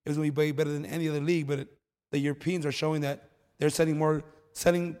league. It was gonna be way better than any other league, but the Europeans are showing that they're setting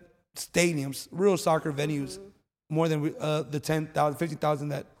stadiums, real soccer venues, more than the 10,000, 50,000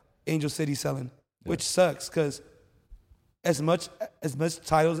 that Angel City selling, which sucks because as much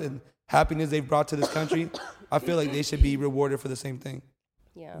titles and happiness they've brought to this country, I feel like they should be rewarded for the same thing.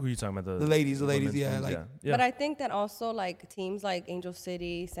 Yeah. Who are you talking about? The ladies, women's yeah, ones? like. Yeah. But I think that also like teams like Angel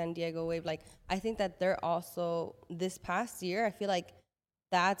City, San Diego Wave, like I think that they're also this past year, I feel like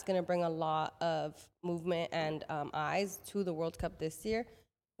that's gonna bring a lot of movement and eyes to the World Cup this year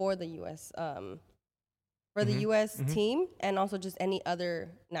for the U.S. The U.S. team and also just any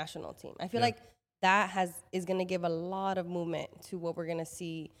other national team. I feel like that is gonna give a lot of movement to what we're gonna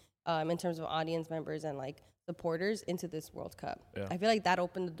see in terms of audience members and like supporters into this World Cup. Yeah. I feel like that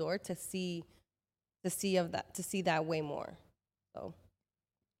opened the door to see that way more. So,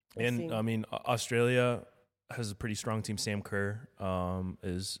 And I mean, Australia has a pretty strong team. Sam Kerr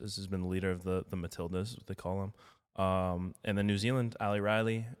has been the leader of the Matildas, what they call them. And then New Zealand, Ali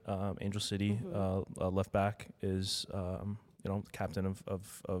Riley, Angel City, left back, is captain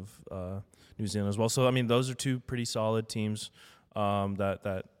of New Zealand as well. So I mean, those are two pretty solid teams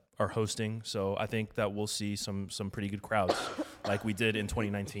that are hosting. So I think that we'll see some pretty good crowds, like we did in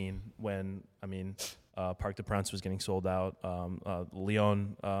 2019 when Parc des Princes was getting sold out.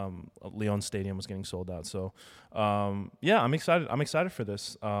 Lyon Stadium was getting sold out. So, I'm excited. I'm excited for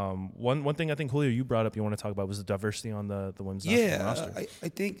this. One thing I think, Julio, you brought up you want to talk about was the diversity on the women's national roster. I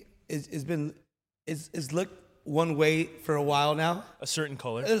think it's looked one way for a while now. A certain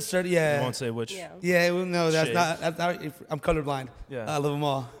color. Yeah. You won't say which. Yeah. Well, no, that's shade. not. I'm colorblind. Yeah. I love them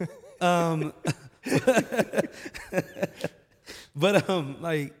all. But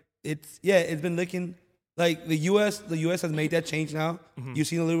like it's been looking like the U.S. has made that change now. You've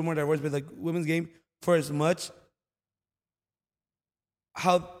seen a little bit more diverse, but like women's game for as much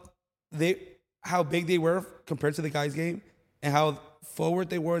how big they were compared to the guys' game and how forward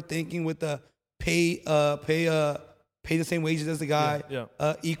they were thinking with the pay the same wages as the guy,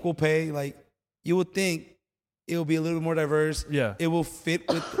 equal pay. Like you would think it will be a little bit more diverse. Yeah, it will fit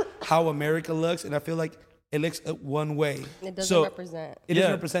with how America looks, and I feel like it looks one way. It doesn't represent. It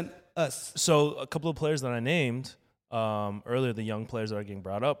doesn't represent us. So a couple of players that I named earlier, the young players that are getting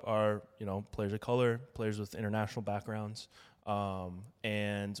brought up are players of color, players with international backgrounds.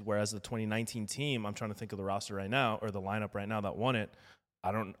 And whereas the 2019 team, I'm trying to think of the roster right now or the lineup right now that won it.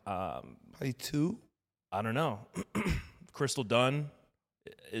 I don't. Probably two. I don't know. Crystal Dunn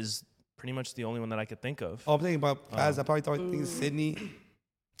is pretty much the only one that I could think of. Oh, I'm thinking about Paz. I probably thought Sydney.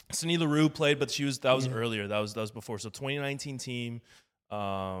 Sydney Leroux played, but that was earlier. That was before. So 2019 team,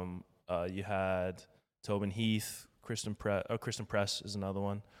 you had Tobin Heath, Kristen Press is another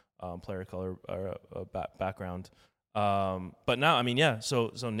one, player of color or background. But now,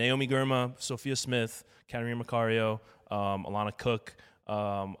 So Naomi Girma, Sophia Smith, Katarina Macario, Alana Cook,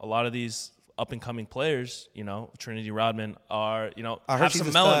 a lot of these up and coming players, Trinity Rodman are, have some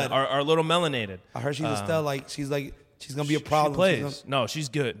melanin, are a little melanated. I heard she's a stud. Like she's gonna be a problem. She plays. No, she's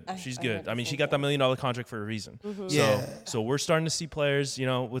good. She's good. I mean, she got that $1 million contract for a reason. So we're starting to see players,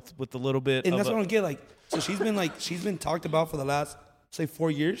 with a little bit. And that's what I don't get. Like, so she's been talked about for the last, say,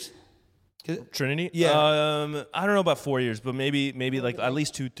 4 years. Trinity? Yeah. I don't know about 4 years, but maybe like at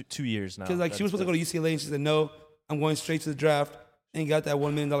least 2 years now. Because like she was supposed to go to UCLA and she said, no, I'm going straight to the draft and got that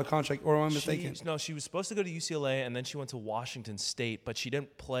 $1 million contract, or am I mistaken? She was supposed to go to UCLA and then she went to Washington State, but she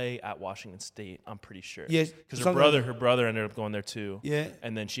didn't play at Washington State, I'm pretty sure. Yeah. Because her brother ended up going there too. Yeah.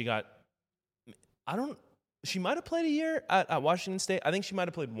 And then she might have played a year at Washington State. I think she might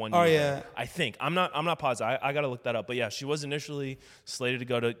have played 1 year. Oh, yeah. I think. I'm not positive. I got to look that up. But yeah, she was initially slated to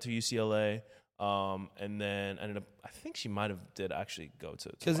go to UCLA. And then ended up, I think she might have did actually go to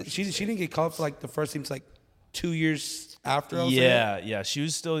because she didn't get called for like the first team to like 2 years after. Yeah.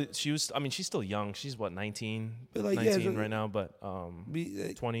 She's still young. She's what, 19, but like, 19 right now, but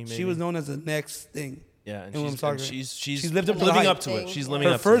 20 maybe. She was known as the next thing. Yeah, and she's living up to it. She's living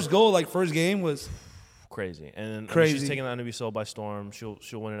up. Her up first to goal, like first game, was crazy, and crazy. She's taking the NWSL by storm. She'll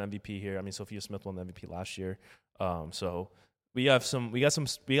win an MVP here. I mean, Sophia Smith won the MVP last year. So we got some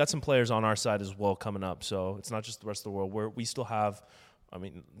players on our side as well coming up. So it's not just the rest of the world. We still have,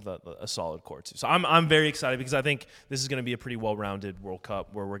 a solid core too. So I'm very excited because I think this is going to be a pretty well-rounded World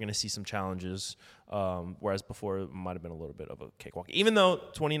Cup where we're going to see some challenges. Whereas before it might have been a little bit of a cakewalk. Even though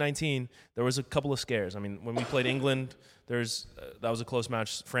 2019 there was a couple of scares. I mean, when we played England, that was a close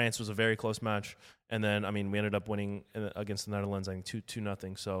match. France was a very close match, and then we ended up winning against the Netherlands, I think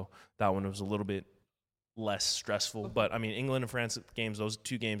 2-0. So that one was a little bit less stressful. But England and France games, those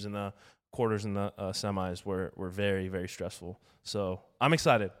two games in the quarters and the semis were very, very stressful. So I'm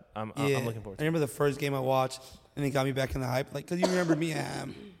excited. I'm looking forward to it. I remember the first game I watched, and it got me back in the hype. Like, because you remember me,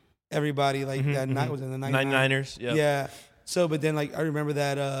 everybody, like, that night was in the 99ers. Yeah. So, but then like I remember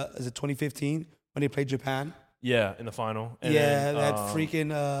that is it 2015 when they played Japan? Yeah, in the final. And Yeah, then, that freaking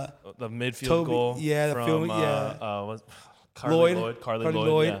the midfield Toby- goal. yeah, the from, film- yeah. was Carly Lloyd. Carly Carly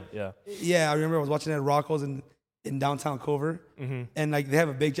Lloyd. Lloyd. Yeah. Yeah, I remember I was watching that at Rocco's in downtown Culver, and like they have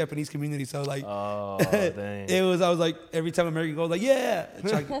a big Japanese community, so like Oh, dang. I was like every time American goes like yeah,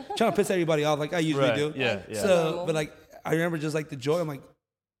 trying to piss everybody off like I usually Right, do. yeah. So, Normal. but like I remember just like the joy. I'm like,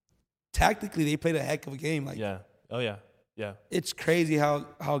 tactically they played a heck of a game. Like Yeah. Oh, yeah. Yeah. it's crazy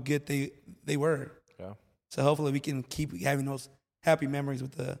how good they were. Yeah. So hopefully we can keep having those happy memories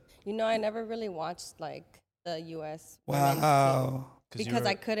with the You know, I never really watched like the U.S. women's team wow. because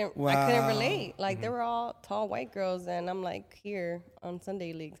I couldn't relate. Like they were all tall white girls, and I'm like here on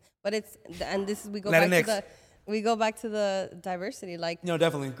Sunday leagues. But we go back to the diversity. Like No,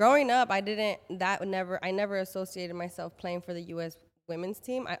 definitely. growing up, I never associated myself playing for the U.S. women's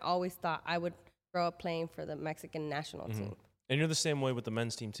team. I always thought I would grow up playing for the Mexican national team. And you're the same way with the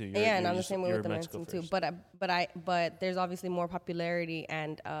men's team too. Yeah, and I'm the same way with the men's team too. But there's obviously more popularity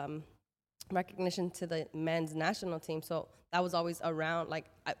and recognition to the men's national team. So that was always around. Like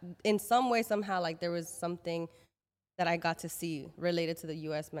in some way, somehow, like there was something that I got to see related to the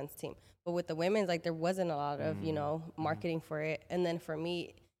U.S. men's team. But with the women's, like there wasn't a lot of marketing for it. And then for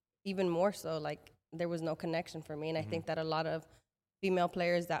me, even more so, like there was no connection for me. And I think that a lot of female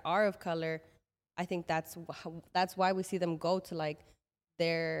players that are of color, I think that's why we see them go to like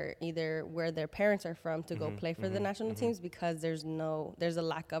their either where their parents are from to go play for the national teams, because there's a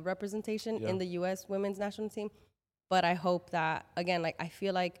lack of representation in the U.S. women's national team. But I hope that, again, like I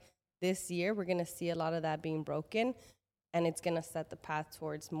feel like this year we're gonna see a lot of that being broken, and it's gonna set the path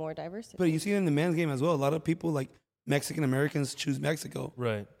towards more diversity. But you see it in the men's game as well. A lot of people like Mexican Americans choose Mexico.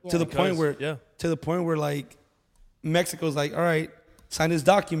 Right. To the point where like Mexico's like, all right, sign this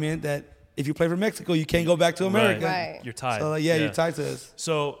document that if you play for Mexico, you can't go back to America. Right. You're tied. So like, you're tied to us.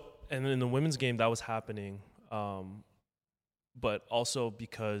 So, and in the women's game, that was happening, but also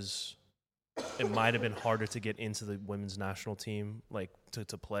because it might have been harder to get into the women's national team, like to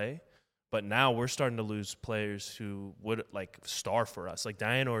play. But now we're starting to lose players who would like star for us, like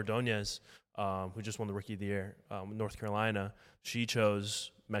Diana Ordonez, who just won the Rookie of the Year with North Carolina. She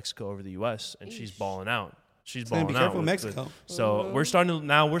chose Mexico over the U.S. and she's balling out. She's balling be out. careful, Mexico. So we're starting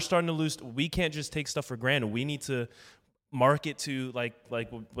to lose. We can't just take stuff for granted. We need to market to like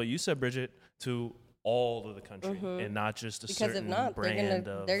what you said, Bridget, to all of the country and not just a because certain if not, brand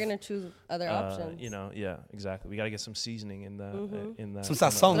they're gonna choose other options. Yeah, exactly. We got to get some seasoning in the in that. Some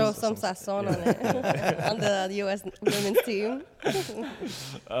sazon. Throw some sazon on it on the U.S. women's team.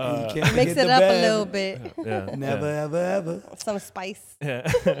 Mix it up a little bit. Yeah, Never, ever, ever. Some spice. Yeah.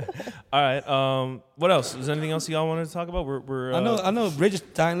 All right. What else? Is there anything else y'all wanted to talk about? We're I know. Bridget's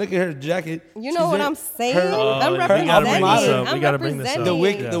dying. Look at her jacket. You know what I'm saying? I'm we representing. gotta bring this up. I'm We gotta bring this up.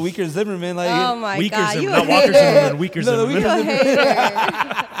 representing. The weaker Zimmerman. Like, Oh my Weaker God, Zimmerman, you not a Walker hater. Zimmerman. Weaker No, Zimmerman. You a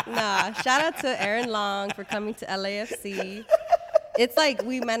hater. Nah, shout out to Aaron Long for coming to LAFC. It's like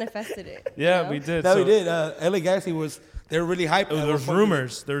we manifested it. Yeah, you know? we did. that So we did. LA Galaxy they were really hyped. There's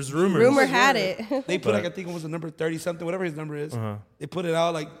rumors. There's rumors. Rumor had it. They put like I think it was the number 30 something, whatever his number is. They put it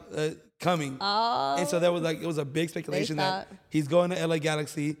out like coming. Oh. And so that was like it was a big speculation that thought- he's going to LA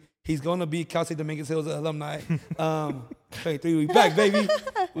Galaxy. He's going to be Cal State Dominguez Hills alumni. Wait, we back, baby.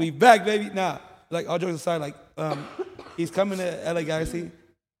 We back, baby. Nah, like all jokes aside, like he's coming to LA Galaxy,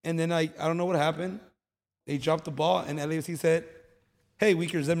 and then like I don't know what happened. They dropped the ball, and LAFC said, "Hey,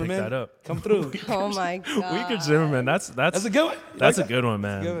 Weaker Zimmerman, that up. come through." Oh my God. Weaker Zimmerman. That's That's a good one. That's Like a good one,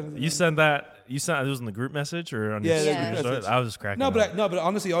 man. good one. That's a good You sent that. You sent it was in the group message or on Yeah, your yeah, group story? message. I was just cracking. No, up. but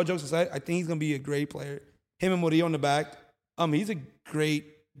honestly, all jokes aside, I think he's gonna be a great player. Him and Murillo in the back. He's a great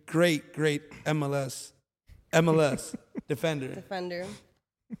MLS defender.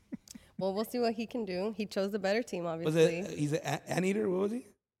 Well, we'll see what he can do. He chose the better team, Was obviously. it? He's an anteater. What was he?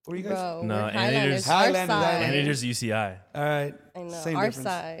 What were you guys? Bro, No, we're Anteaters- Highlanders. Our Highlanders, side. and it is UCI. All right. I know. Same Our difference.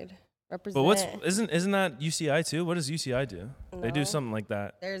 side. Represent. But isn't that UCI too? What does UCI do? They do No. something like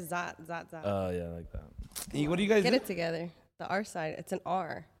that. There's Zot. Yeah, like that. What do you guys Get do? it together. The R side. It's an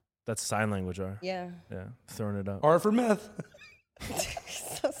R. That's sign language, R. Yeah. Yeah, throwing it up. R for meth.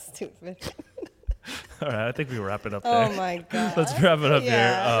 So stupid. All right, I think we wrap it up there. Oh my God. Let's wrap it up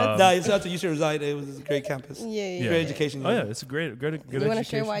Yeah, here. Nah, it's out to UC Reside. It was a great campus. Yeah. Great education. Oh yeah, it's a great You want to education.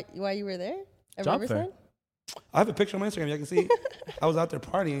 share why you were there? At Job Riverside? I have a picture on my Instagram. Y'all can see. I was out there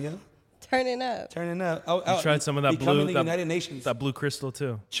partying, yeah, Turning up. turning up. You tried some of that becoming blue, the United Nations. that blue crystal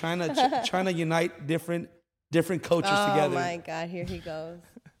too. Trying to unite different cultures Oh together. my God, here he goes.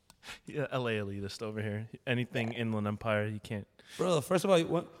 Yeah, LA elitist over here. Anything Inland Empire, you can't Bro, first of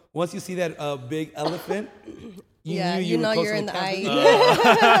all, once you see that big elephant, you Yeah, knew you were know close you're to in the Wisconsin.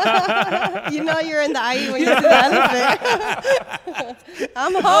 IE. You know you're in the IE when you see the elephant.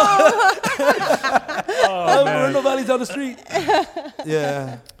 I'm home. Moreno Valley's down the street.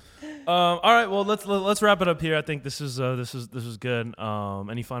 Yeah. All right, well let's wrap it up here. I think this is good.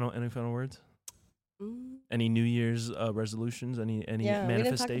 Any final words? Any New Year's resolutions? Any Yeah, we didn't talk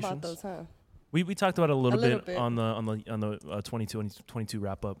manifestations? about those, huh? We talked about it a little bit bit. on the 22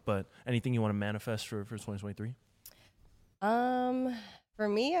 wrap up, but anything you want to manifest for 2023? For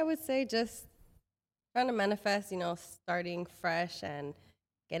me, I would say just trying to manifest, starting fresh and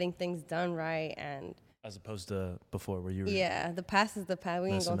getting things done right. And As opposed to before, where you were yeah, the past is the past. We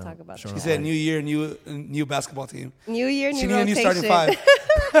ain't messing gonna up, talk about showing that. She said new year, new basketball team. New year, She new need a new rotation. starting five.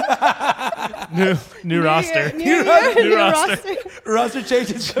 new roster. New year, new roster. Roster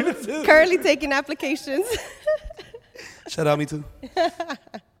changes coming soon. Currently taking applications. Shout out me too.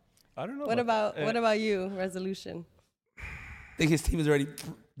 I don't know. What about you? Resolution. I think his team is already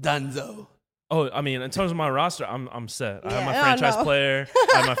donezo. Oh, I mean, in terms of my roster, I'm set. I have my Yeah, franchise no. player.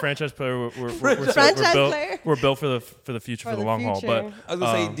 I have my franchise player. We're Franchise built. player. We're built for the future, for the long haul. But I was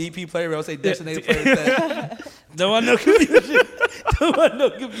gonna say DP player, but I was say designated yeah. player instead. Don't want no confusion. Don't want no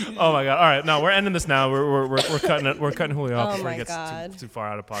confusion. oh my god! All right, no, we're ending this now. We're cutting it. We're cutting Julio off Oh before my he gets God. too far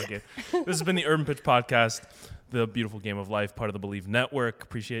out of pocket. This has been the Urban Pitch Podcast, the beautiful game of life, part of the Believe Network.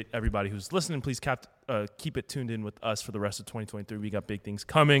 Appreciate everybody who's listening. Please keep it tuned in with us for the rest of 2023. We got big things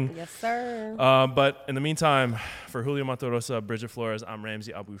coming. Yes, sir. But in the meantime, for Julio Montorosa, Bridget Flores, I'm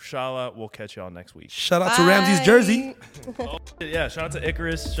Ramsey Abushala. We'll catch y'all next week. Shout out to Ramsey's jersey. Yeah, shout out to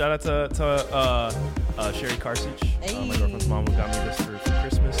Icarus. Shout out to Sherry Karsich, my girlfriend's mom, who got me this for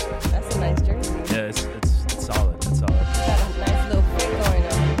Christmas. That's a nice jersey. Yeah, it's solid. It's solid. Got a nice little fit going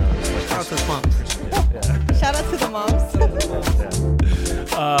on. Shout out to his mom. Yeah. Shout out to the moms.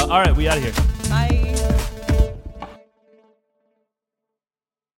 All right, we out of here. Bye.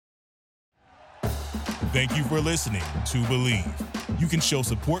 Thank you for listening to Believe. You can show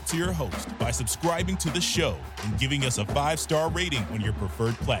support to your host by subscribing to the show and giving us a 5-star rating on your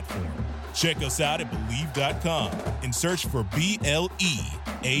preferred platform. Check us out at Believe.com and search for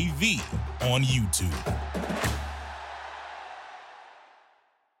BLEAV on YouTube.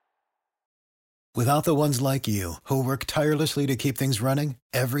 Without the ones like you, who work tirelessly to keep things running,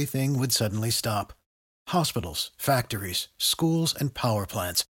 everything would suddenly stop. Hospitals, factories, schools, and power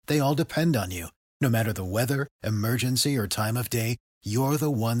plants, they all depend on you. No matter the weather, emergency, or time of day, you're the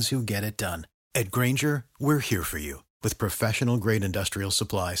ones who get it done. At Grainger, we're here for you with professional-grade industrial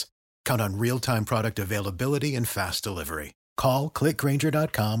supplies. Count on real-time product availability and fast delivery. Call, click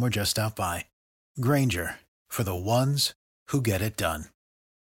Grainger.com, or just stop by. Grainger, for the ones who get it done.